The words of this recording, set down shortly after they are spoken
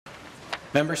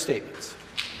Member Statements.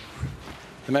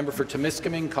 The member for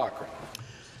Timiskaming Cochrane.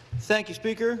 Thank you,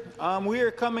 Speaker. We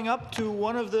are coming up to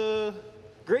one of the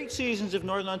great seasons of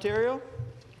Northern Ontario.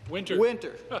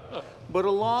 Winter. But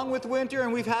along with winter,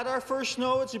 and we've had our first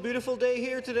snow, it's a beautiful day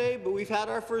here today, but we've had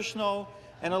our first snow,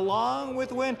 and along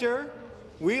with winter,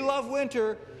 we love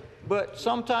winter, but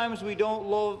sometimes we don't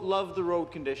love the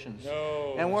road conditions.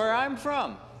 No. And where I'm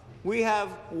from, we have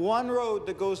one road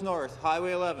that goes north,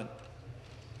 Highway 11.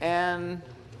 And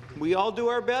we all do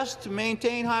our best to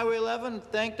maintain Highway 11,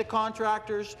 thank the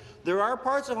contractors. There are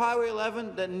parts of Highway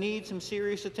 11 that need some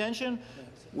serious attention.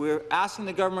 We're asking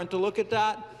the government to look at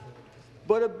that.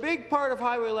 But a big part of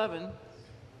Highway 11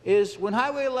 is when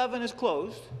Highway 11 is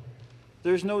closed,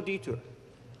 there's no detour.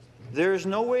 There's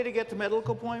no way to get to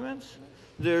medical appointments.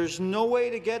 There's no way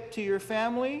to get to your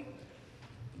family.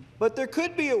 But there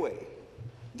could be a way.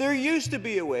 There used to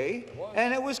be a way,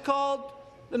 and it was called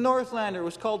the Northlander. It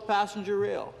was called passenger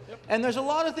rail. Yep. And there's a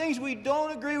lot of things we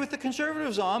don't agree with the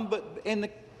Conservatives on, but in the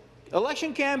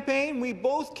election campaign, we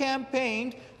both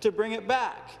campaigned to bring it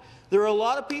back. There are a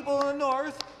lot of people in the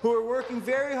north who are working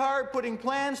very hard, putting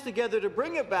plans together to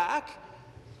bring it back.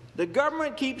 The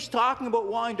government keeps talking about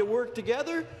wanting to work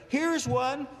together. Here's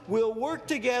one. We'll work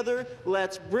together.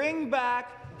 Let's bring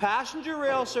back passenger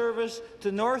rail service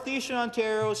to northeastern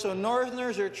Ontario so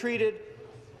Northerners are treated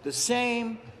the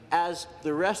same as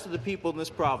the rest of the people in this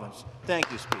province. Thank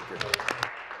you, Speaker.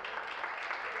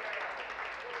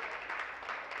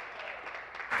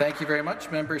 Thank you very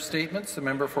much. Member Statements. The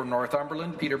member for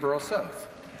Northumberland, Peterborough South.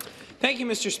 Thank you,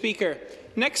 Mr. Speaker.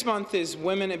 Next month is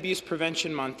Women Abuse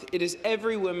Prevention Month. It is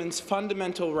every woman's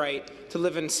fundamental right to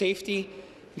live in safety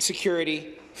and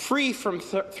security, free from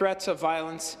threats of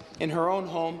violence in her own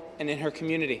home and in her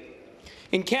community.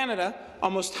 In Canada,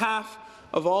 almost half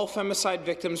of all femicide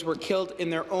victims were killed in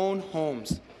their own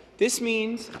homes. This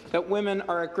means that women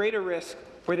are at greater risk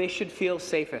where they should feel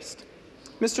safest.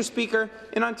 Mr. Speaker,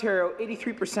 in Ontario,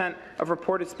 83% of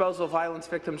reported spousal violence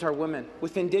victims are women,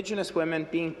 with Indigenous women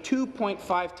being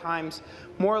 2.5 times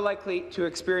more likely to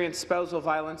experience spousal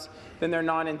violence than their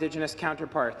non-Indigenous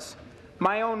counterparts.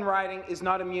 My own riding is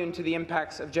not immune to the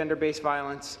impacts of gender-based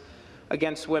violence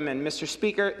against women. Mr.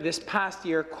 Speaker, this past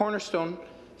year, Cornerstone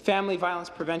Family Violence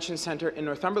Prevention Centre in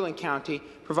Northumberland County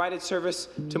provided service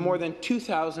to more than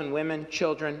 2,000 women,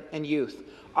 children and youth,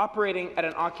 operating at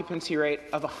an occupancy rate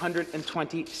of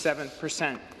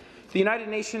 127%. The United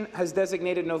Nations has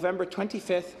designated November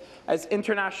 25th as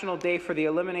International Day for the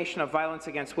Elimination of Violence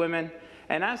Against Women,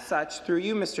 and as such, through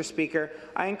you, Mr. Speaker,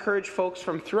 I encourage folks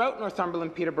from throughout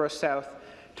Northumberland, Peterborough South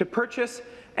to purchase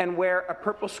and wear a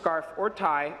purple scarf or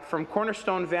tie from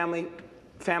Cornerstone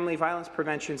Family Violence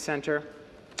Prevention Centre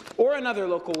or another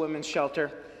local women's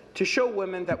shelter to show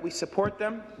women that we support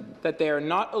them, that they are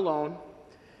not alone,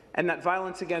 and that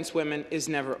violence against women is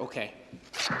never okay.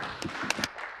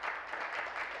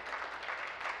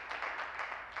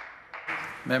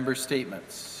 Member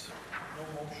Statements. No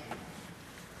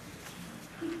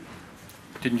motion.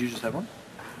 Didn't you just have one?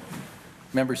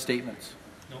 Member Statements.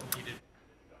 No, he didn't.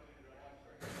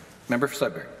 Member for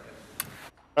Sudbury.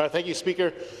 Thank you,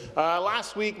 Speaker.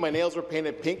 Last week, my nails were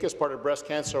painted pink as part of Breast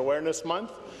Cancer Awareness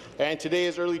Month, and today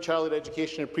is Early Childhood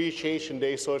Education Appreciation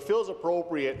Day, so it feels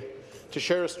appropriate to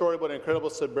share a story about an incredible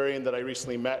Sudburian that I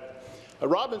recently met.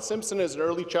 Robin Simpson is an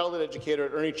early childhood educator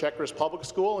at Ernie Checkers Public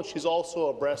School, and she's also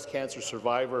a breast cancer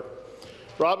survivor.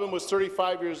 Robin was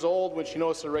 35 years old when she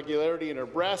noticed irregularity in her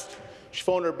breast. She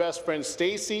phoned her best friend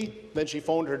Stacy, then she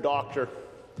phoned her doctor.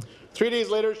 3 days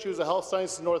later, she was a Health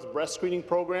Sciences North breast screening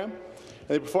program, and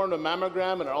they performed a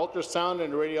mammogram and an ultrasound,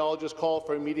 and the radiologist called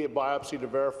for immediate biopsy to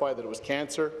verify that it was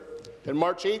cancer. And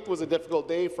March 8th was a difficult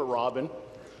day for Robin.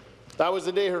 That was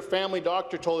the day her family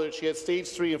doctor told her that she had stage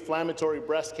 3 inflammatory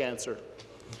breast cancer.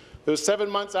 It was 7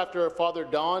 months after her father,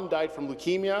 Don, died from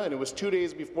leukemia, and it was 2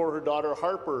 days before her daughter,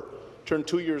 Harper, turned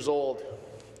 2 years old.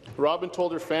 Robin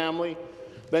told her family,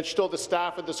 then she told the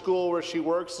staff at the school where she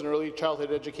works, an early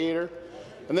childhood educator,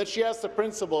 and then she asked the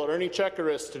principal at Ernie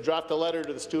Checkers to draft a letter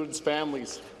to the students'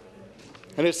 families.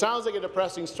 And it sounds like a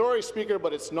depressing story, Speaker,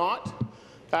 but it's not.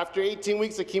 After 18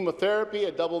 weeks of chemotherapy,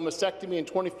 a double mastectomy, and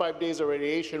 25 days of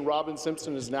radiation, Robin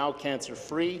Simpson is now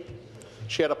cancer-free.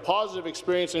 She had a positive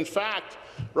experience. In fact,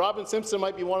 Robin Simpson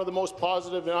might be one of the most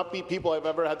positive and upbeat people I've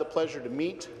ever had the pleasure to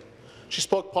meet. She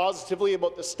spoke positively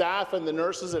about the staff and the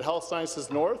nurses at Health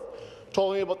Sciences North,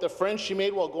 told me about the friends she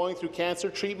made while going through cancer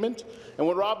treatment, and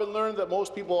when Robin learned that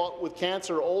most people with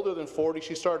cancer are older than 40,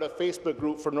 she started a Facebook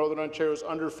group for Northern Ontario's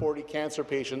under 40 cancer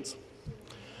patients.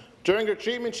 During her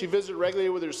treatment, she visited regularly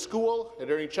with her school at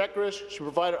Ernie Checkers. She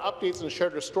provided updates and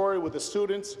shared her story with the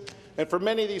students, And for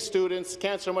many of these students,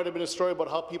 cancer might have been a story about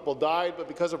how people died, but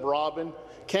because of Robin,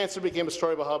 cancer became a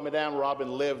story about how Madame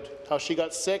Robin lived, how she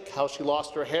got sick, how she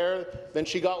lost her hair, then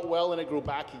she got well and it grew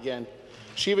back again.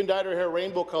 She even dyed her hair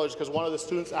rainbow colors because one of the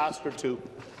students asked her to.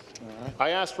 I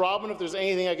asked Robin if there's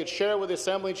anything I could share with the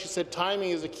Assembly, and she said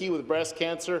timing is the key with breast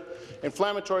cancer.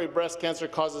 Inflammatory breast cancer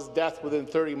causes death within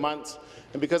 30 months.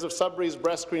 And because of Sudbury's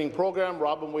breast screening program,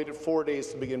 Robin waited 4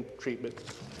 days to begin treatment.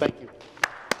 Thank you.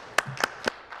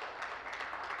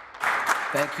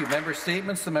 Thank you. Member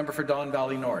statements. The member for Don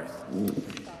Valley North.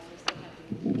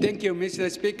 Thank you, Mr.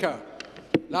 Speaker.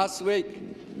 Last week,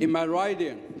 in my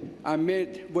riding, I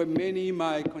met with many of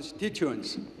my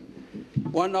constituents.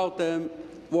 One of them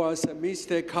was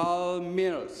Mr. Carl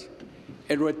Mills,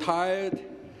 a retired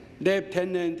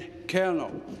lieutenant colonel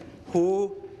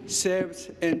who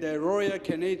served in the Royal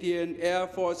Canadian Air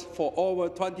Force for over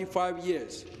 25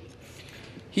 years.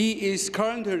 He is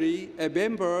currently a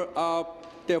member of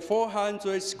the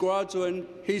 400 Squadron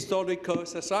Historical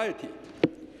Society.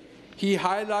 He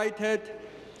highlighted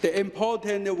the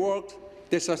important work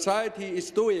the Society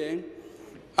is doing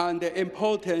and the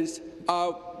importance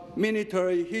of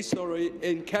military history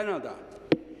in Canada.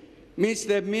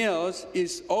 Mr. Mills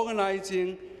is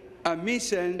organizing a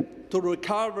mission to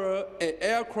recover an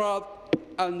aircraft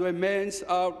and remains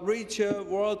of Richard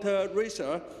Walter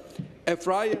Reeser, a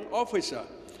flying officer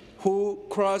who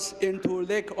crossed into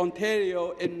Lake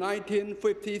Ontario in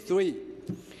 1953.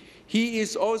 He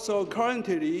is also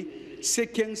currently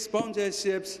seeking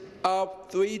sponsorships of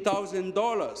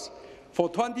 $3,000 for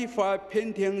 25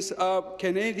 paintings of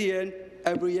Canadian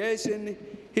aviation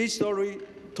history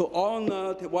to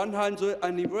honor the 100th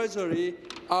anniversary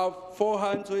of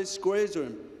 400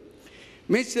 Squadron.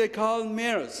 Mr. Carl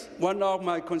Mills, one of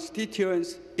my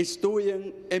constituents, is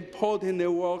doing important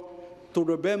work to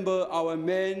remember our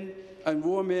men and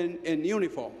women in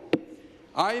uniform.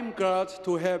 I am glad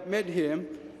to have met him,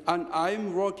 and I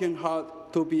am working hard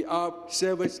to be of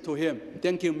service to him.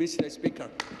 Thank you, Mr. Speaker.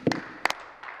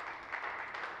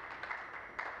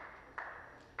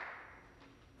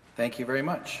 Thank you very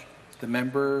much. The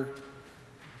member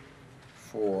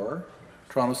for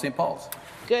Toronto St. Paul's.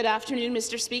 Good afternoon,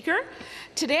 Mr. Speaker.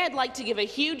 Today I'd like to give a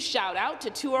huge shout out to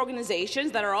two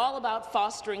organizations that are all about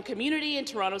fostering community in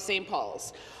Toronto St.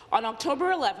 Paul's. On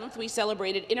October 11th, we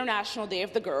celebrated International Day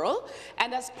of the Girl,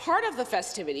 and as part of the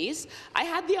festivities, I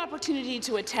had the opportunity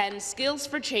to attend Skills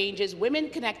for Change's Women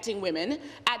Connecting Women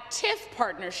at TIFF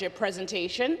partnership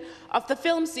presentation of the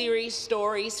film series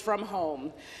Stories from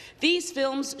Home. These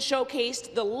films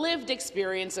showcased the lived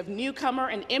experience of newcomer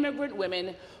and immigrant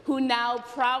women who now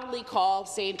proudly call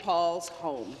St. Paul's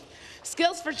home.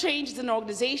 Skills for Change is an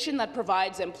organization that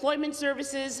provides employment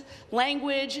services,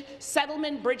 language,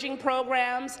 settlement bridging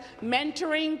programs,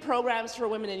 mentoring programs for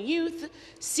women and youth,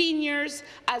 seniors,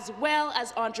 as well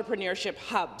as entrepreneurship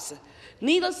hubs.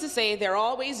 Needless to say, they're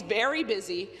always very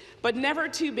busy, but never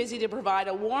too busy to provide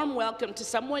a warm welcome to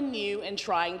someone new and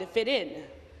trying to fit in.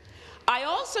 I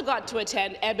also got to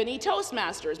attend Ebony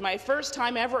Toastmasters, my first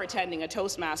time ever attending a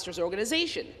Toastmasters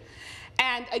organization.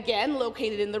 And again,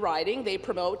 located in the riding, they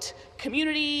promote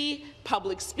community,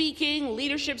 public speaking,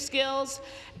 leadership skills,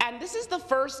 and this is the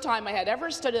first time I had ever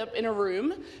stood up in a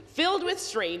room filled with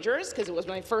strangers, because it was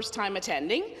my first time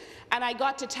attending, and I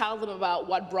got to tell them about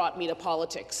what brought me to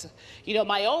politics. You know,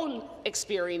 my own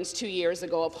experience 2 years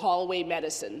ago of hallway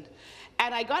medicine.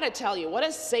 And I got to tell you, what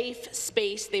a safe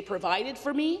space they provided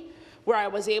for me, where I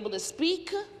was able to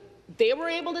speak, they were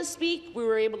able to speak, we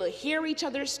were able to hear each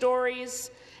other's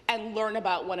stories, and learn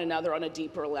about one another on a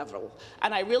deeper level.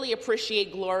 And I really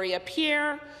appreciate Gloria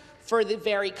Pierre for the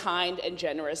very kind and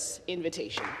generous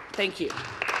invitation. Thank you.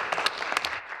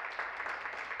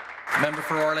 Member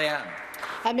for Orléans.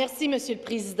 Merci, Monsieur le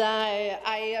Président.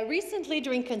 I recently,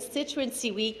 during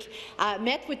Constituency Week,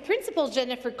 met with Principal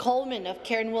Jennifer Coleman of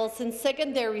Karen Wilson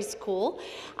Secondary School,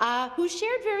 who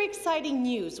shared very exciting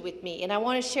news with me, and I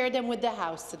want to share them with the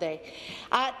House today.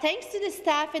 Thanks to the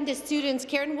staff and the students,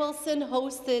 Karen Wilson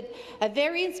hosted a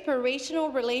very inspirational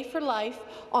Relay for Life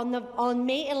on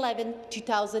May 11,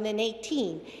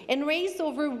 2018, and raised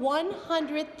over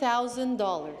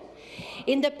 $100,000.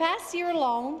 In the past year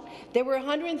alone, there were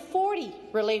 140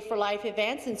 Relay for Life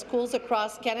events in schools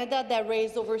across Canada that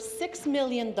raised over $6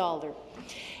 million.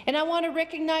 And I want to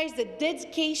recognize the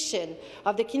dedication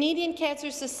of the Canadian Cancer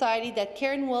Society that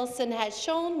Karen Wilson has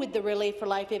shown with the Relay for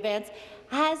Life events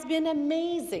has been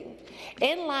amazing.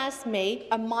 And last May,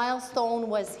 a milestone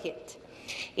was hit.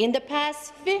 In the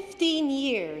past 15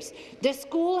 years, the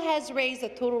school has raised a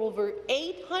total of over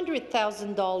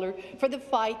 $800,000 for the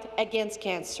fight against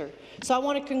cancer. So I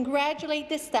want to congratulate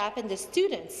the staff and the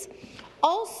students.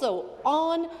 Also,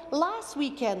 on last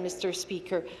weekend, Mr.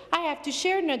 Speaker, I have to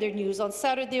share another news. On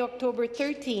Saturday, October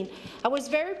 13, I was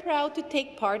very proud to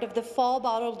take part of the fall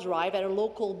bottle drive at a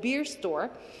local beer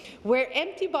store, where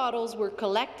empty bottles were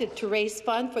collected to raise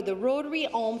funds for the Rotary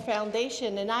Home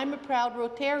Foundation, and I'm a proud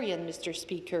Rotarian, Mr.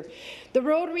 Speaker. The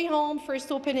Rotary Home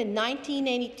first opened in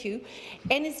 1982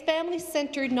 and is a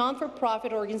family-centered,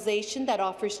 non-for-profit organization that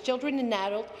offers children and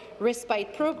adult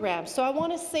respite programs. So I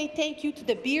want to say thank you to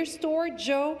the beer store,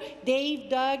 Joe, Dave,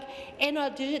 Doug, and a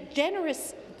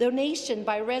generous donation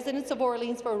by residents of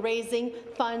Orleans for raising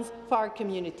funds for our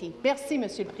community. Merci,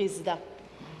 Monsieur le Président.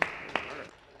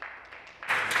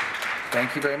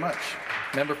 Thank you very much.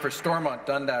 Member for Stormont,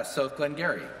 Dundas, South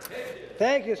Glengarry.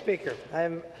 Thank you, Speaker.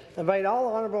 I invite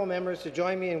all honourable members to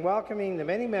join me in welcoming the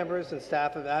many members and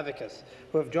staff of Advocates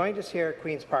who have joined us here at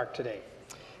Queen's Park today.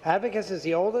 Advocates is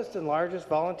the oldest and largest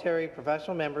voluntary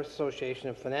professional members association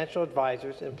of financial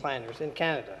advisors and planners in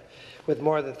Canada, with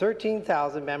more than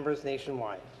 13,000 members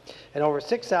nationwide, and over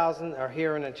 6,000 are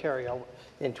here in Ontario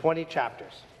in 20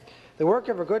 chapters. The work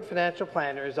of a good financial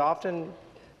planner is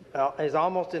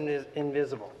almost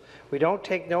invisible. We don't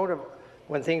take note of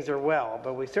when things are well,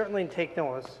 but we certainly take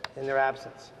notice in their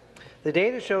absence. The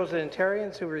data shows that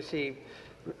Ontarians who receive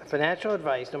financial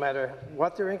advice, no matter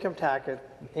what their income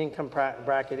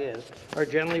bracket is, are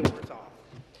generally worse off.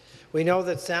 We know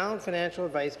that sound financial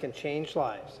advice can change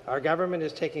lives. Our government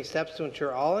is taking steps to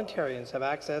ensure all Ontarians have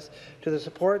access to the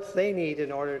supports they need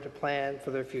in order to plan for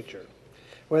their future.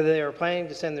 Whether they are planning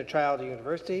to send their child to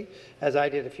university, as I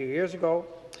did a few years ago,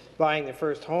 buying their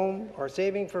first home, or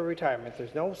saving for retirement,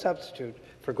 there's no substitute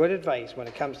for good advice when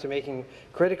it comes to making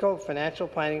critical financial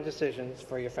planning decisions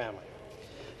for your family.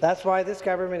 That's why this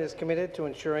government is committed to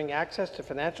ensuring access to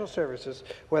financial services,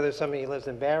 whether somebody lives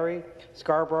in Barrie,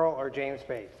 Scarborough, or James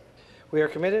Bay. We are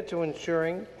committed to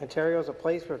ensuring Ontario is a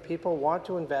place where people want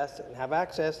to invest and have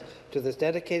access to this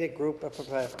dedicated group of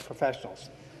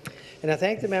professionals. And I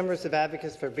thank the members of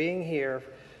Advocates for being here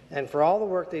and for all the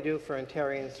work they do for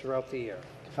Ontarians throughout the year.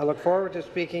 I look forward to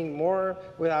speaking more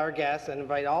with our guests and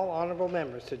invite all honourable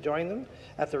members to join them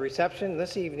at the reception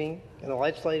this evening in the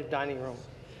Legislative Dining Room.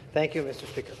 Thank you, Mr.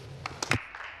 Speaker.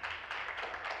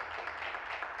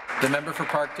 The member for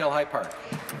Parkdale High Park.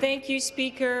 Thank you,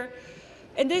 Speaker.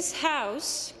 In this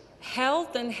House,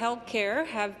 health and health care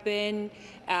have been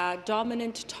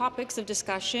dominant topics of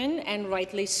discussion, and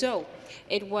rightly so.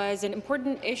 It was an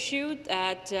important issue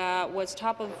that was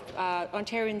top of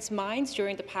Ontarians' minds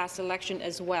during the past election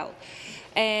as well.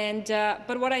 And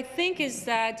but what I think is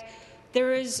that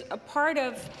there is a part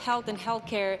of health and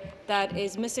healthcare that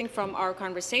is missing from our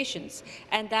conversations,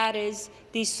 and that is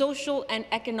the social and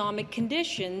economic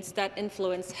conditions that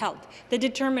influence health, the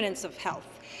determinants of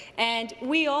health. And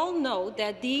we all know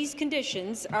that these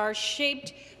conditions are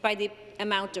shaped by the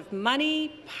amount of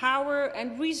money, power,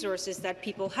 and resources that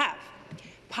people have.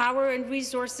 Power and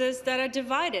resources that are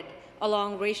divided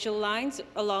along racial lines,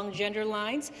 along gender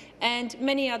lines, and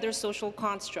many other social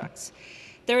constructs.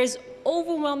 There is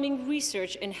overwhelming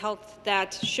research in health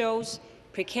that shows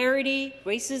precarity,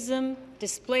 racism,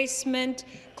 displacement,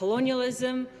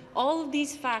 colonialism, all of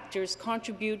these factors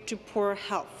contribute to poor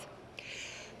health.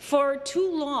 For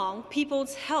too long,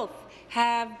 people's health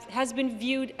has been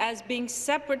viewed as being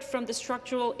separate from the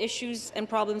structural issues and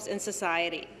problems in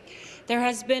society. There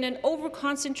has been an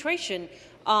overconcentration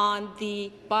on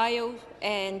the bio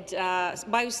and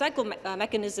biocycle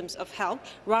mechanisms of health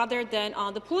rather than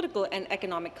on the political and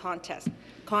economic context.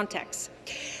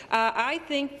 I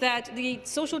think that the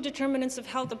social determinants of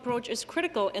health approach is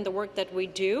critical in the work that we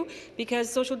do, because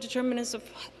social determinants of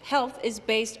health is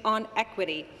based on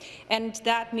equity, and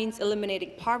that means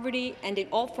eliminating poverty, ending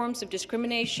all forms of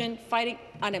discrimination, fighting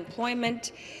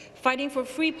unemployment, fighting for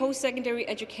free post-secondary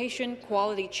education,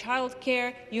 quality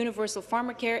childcare, universal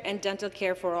pharmacare, and dental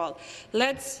care for all.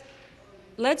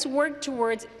 Let's work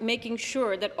towards making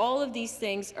sure that all of these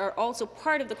things are also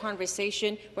part of the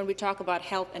conversation when we talk about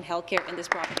health and healthcare in this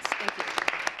province. Thank you.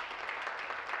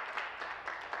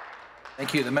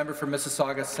 Thank you. The member for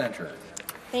Mississauga Centre.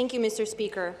 Thank you, Mr.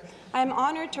 Speaker. I am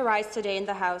honoured to rise today in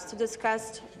the House to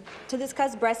discuss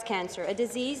breast cancer, a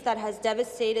disease that has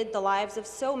devastated the lives of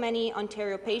so many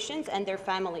Ontario patients and their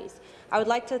families. I would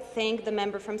like to thank the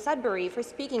member from Sudbury for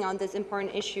speaking on this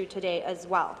important issue today as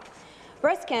well.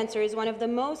 Breast cancer is one of the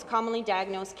most commonly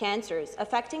diagnosed cancers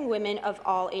affecting women of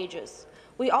all ages.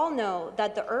 We all know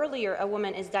that the earlier a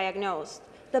woman is diagnosed,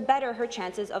 the better her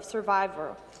chances of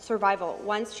survival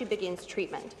once she begins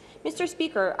treatment. Mr.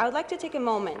 Speaker, I would like to take a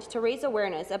moment to raise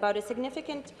awareness about a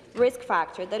significant risk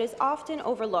factor that is often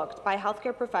overlooked by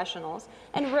healthcare professionals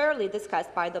and rarely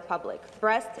discussed by the public: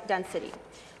 breast density.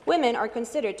 Women are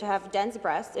considered to have dense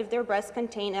breasts if their breasts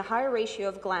contain a higher ratio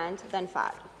of gland than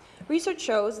fat. Research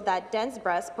shows that dense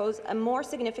breasts pose a more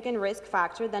significant risk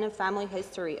factor than a family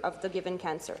history of the given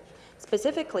cancer.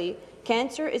 Specifically,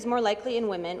 cancer is more likely in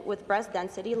women with breast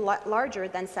density larger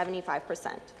than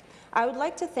 75%. I would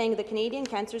like to thank the Canadian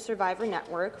Cancer Survivor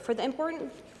Network for the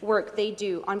important work they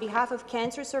do on behalf of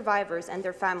cancer survivors and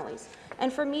their families,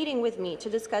 and for meeting with me to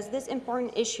discuss this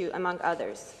important issue, among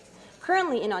others.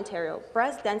 Currently in Ontario,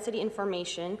 breast density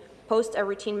information post a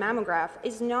routine mammogram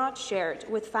is not shared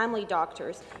with family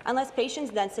doctors unless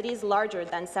patient's density is larger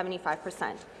than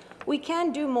 75%. We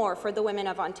can do more for the women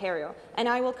of Ontario, and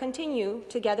I will continue,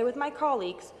 together with my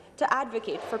colleagues, to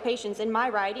advocate for patients in my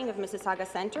riding of Mississauga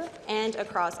Centre and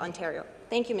across Ontario.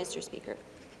 Thank you, Mr. Speaker.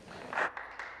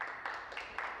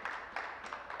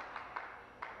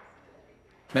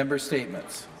 Member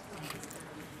statements.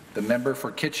 The member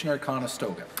for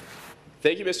Kitchener-Conestoga.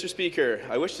 Thank you, Mr. Speaker.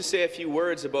 I wish to say a few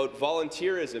words about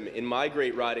volunteerism in my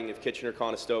great riding of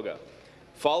Kitchener-Conestoga.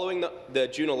 Following the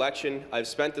June election, I've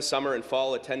spent the summer and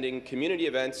fall attending community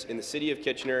events in the City of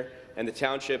Kitchener and the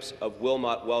townships of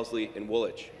Wilmot, Wellesley, and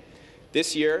Woolwich.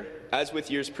 This year, as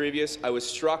with years previous, I was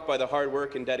struck by the hard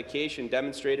work and dedication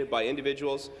demonstrated by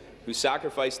individuals who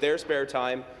sacrificed their spare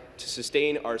time to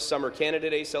sustain our Summer Canada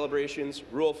Day celebrations,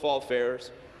 rural fall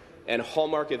fairs, and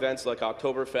hallmark events like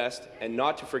Oktoberfest, and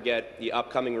not to forget the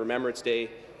upcoming Remembrance Day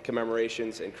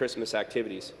commemorations and Christmas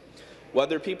activities.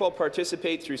 Whether people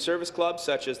participate through service clubs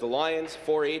such as the Lions,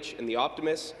 4-H, and the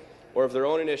Optimists, or of their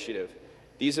own initiative,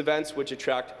 these events, which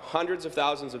attract hundreds of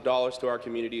thousands of dollars to our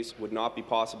communities, would not be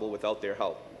possible without their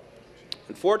help.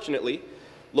 Unfortunately,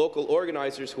 local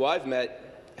organizers who I've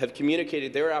met have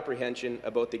communicated their apprehension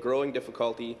about the growing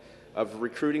difficulty of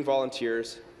recruiting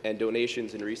volunteers and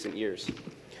donations in recent years.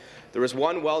 There was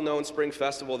one well-known spring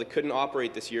festival that couldn't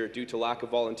operate this year due to lack of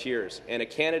volunteers, and a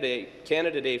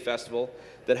Canada Day festival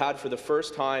that had for the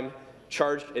first time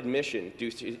charged admission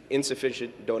due to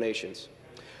insufficient donations.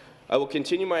 I will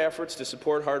continue my efforts to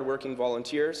support hard-working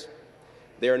volunteers.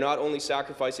 They are not only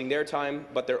sacrificing their time,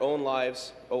 but their own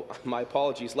lives. Oh, my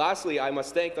apologies. Lastly, I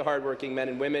must thank the hard-working men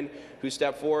and women who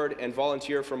step forward and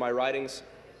volunteer for my riding's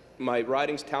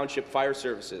township fire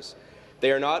services.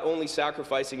 They are not only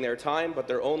sacrificing their time, but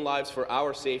their own lives for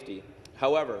our safety.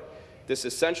 However, this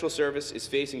essential service is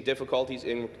facing difficulties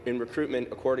in recruitment,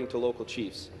 according to local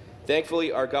chiefs.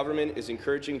 Thankfully, our government is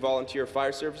encouraging volunteer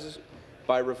fire services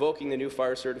by revoking the new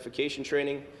fire certification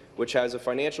training, which has a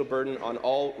financial burden on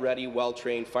already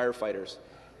well-trained firefighters,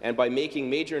 and by making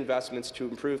major investments to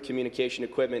improve communication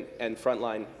equipment and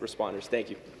frontline responders. Thank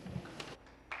you.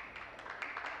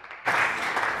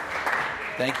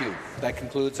 Thank you. That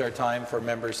concludes our time for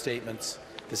member statements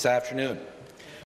this afternoon.